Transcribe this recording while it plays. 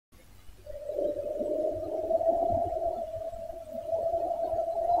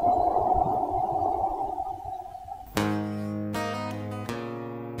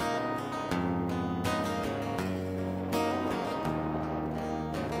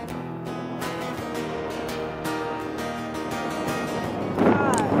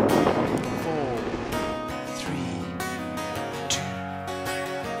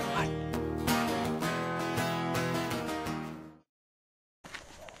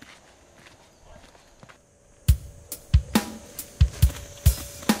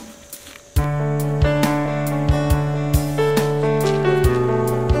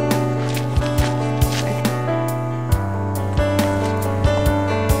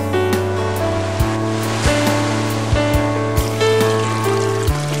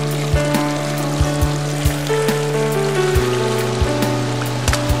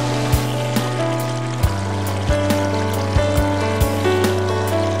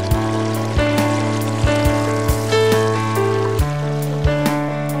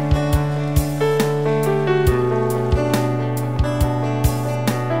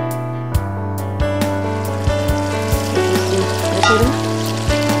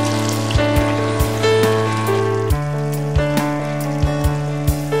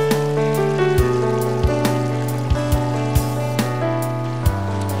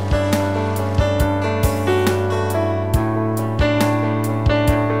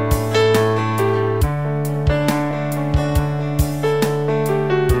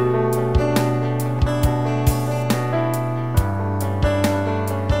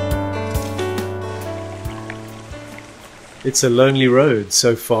It's a lonely road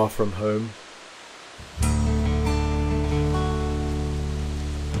so far from home.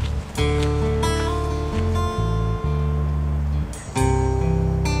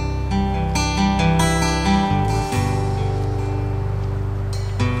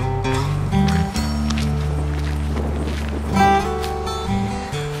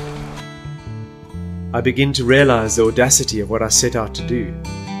 I begin to realize the audacity of what I set out to do.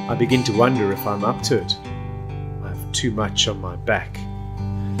 I begin to wonder if I'm up to it. I have too much on my back.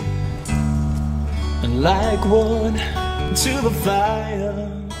 And like wood to the fire,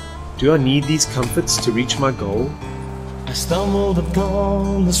 do I need these comforts to reach my goal? I stumbled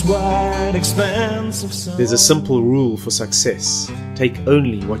upon this wide expanse of sun. There's a simple rule for success. Take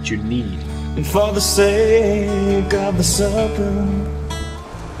only what you need. And for the sake of the serpent,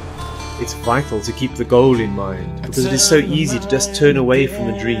 it's vital to keep the goal in mind, because it is so easy to just turn away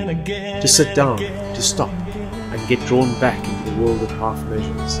from the dream, to sit down, to stop, and get drawn back into the world of half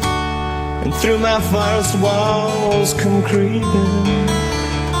measures. And through my forest walls come creeping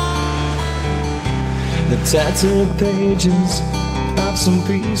the tattooed pages of some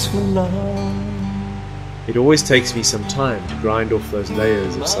peaceful love. It always takes me some time to grind off those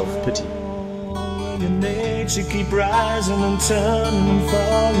layers of self-pity. Your nature keep rising and turning and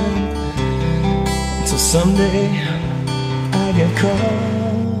falling, till someday I get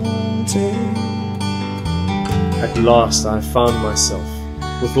caught in. At last I have found myself,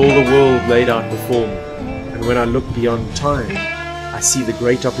 with all the world laid out before me, and when I look beyond time, I see the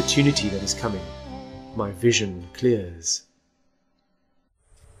great opportunity that is coming. My vision clears.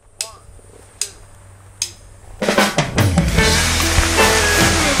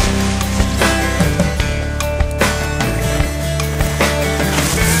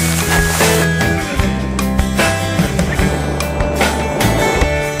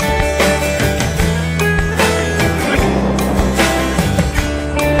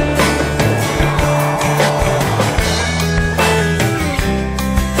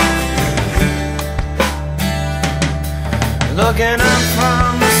 Looking up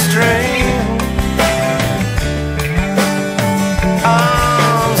from the stream,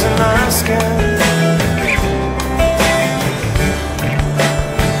 arms and asking,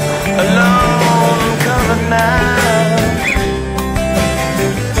 alone covered now.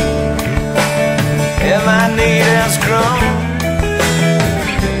 If my need has grown,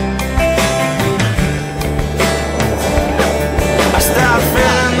 I start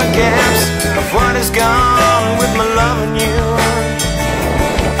filling the gaps of what is gone with my loving you.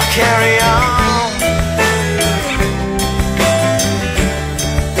 Carry on.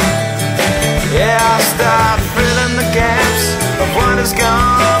 Yeah, I start filling the gaps of what is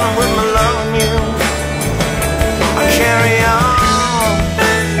gone with my loving you. I carry on.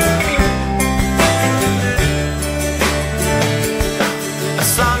 A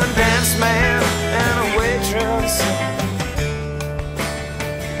song and dance man and a waitress,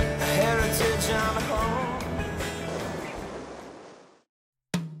 a heritage on a home.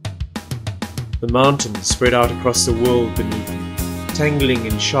 The mountains spread out across the world beneath me, tangling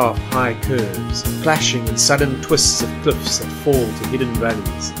in sharp, high curves, clashing in sudden twists of cliffs that fall to hidden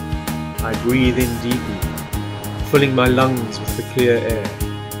valleys. I breathe in deeply, filling my lungs with the clear air.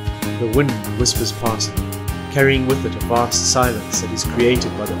 The wind whispers past me, carrying with it a vast silence that is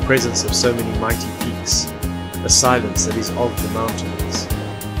created by the presence of so many mighty peaks, a silence that is of the mountains.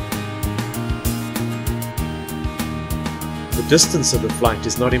 The distance of the flight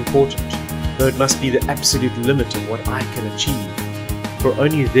is not important, though it must be the absolute limit of what I can achieve, for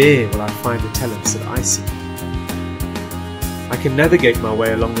only there will I find the talents that I seek. I can navigate my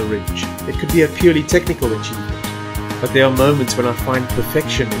way along the ridge. It could be a purely technical achievement, but there are moments when I find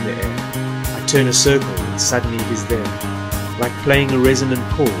perfection in the air. I turn a circle and suddenly it is there. Like playing a resonant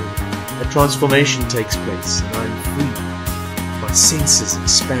chord, a transformation takes place and I am free. My senses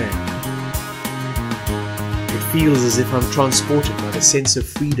expand. It feels as if I'm transported by the sense of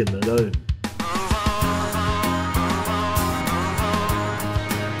freedom alone.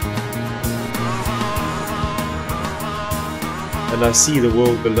 And I see the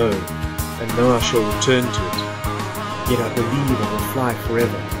world below, and know I shall return to it. Yet I believe I will fly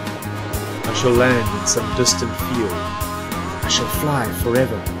forever. I shall land in some distant field. I shall fly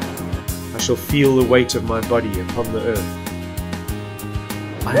forever. I shall feel the weight of my body upon the earth.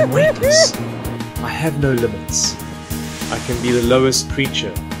 I am weightless. I have no limits. I can be the lowest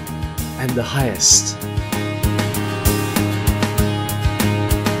creature and the highest.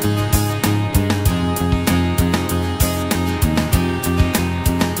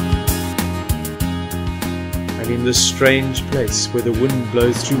 In this strange place where the wind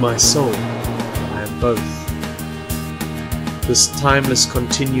blows through my soul, I am both. this timeless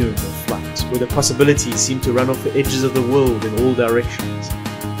continuum of flight, where the possibilities seem to run off the edges of the world in all directions.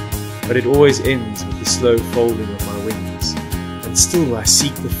 But it always ends with the slow folding of my wings, and still I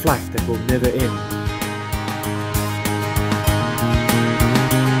seek the flight that will never end.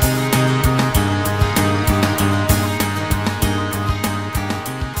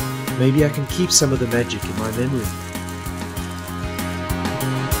 Maybe I can keep some of the magic in my memory.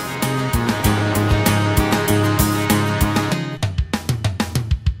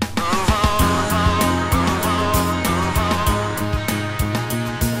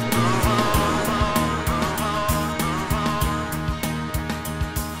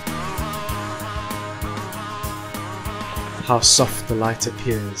 How soft the light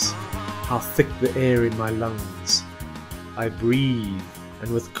appears, how thick the air in my lungs. I breathe,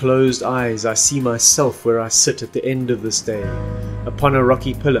 and with closed eyes I see myself where I sit at the end of this day, upon a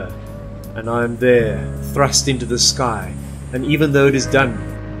rocky pillar, and I am there, thrust into the sky, and even though it is done,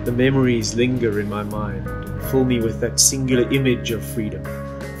 the memories linger in my mind, and fill me with that singular image of freedom,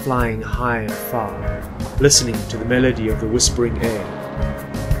 flying high and far, listening to the melody of the whispering air.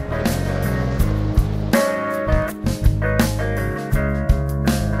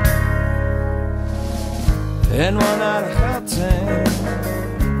 And one night at Hamerton,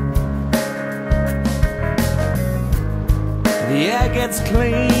 the air gets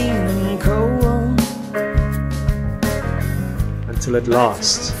clean and cold, until at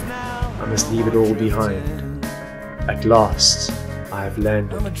last I must leave it all behind. At last I have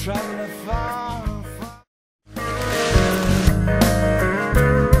landed. I'm a traveler far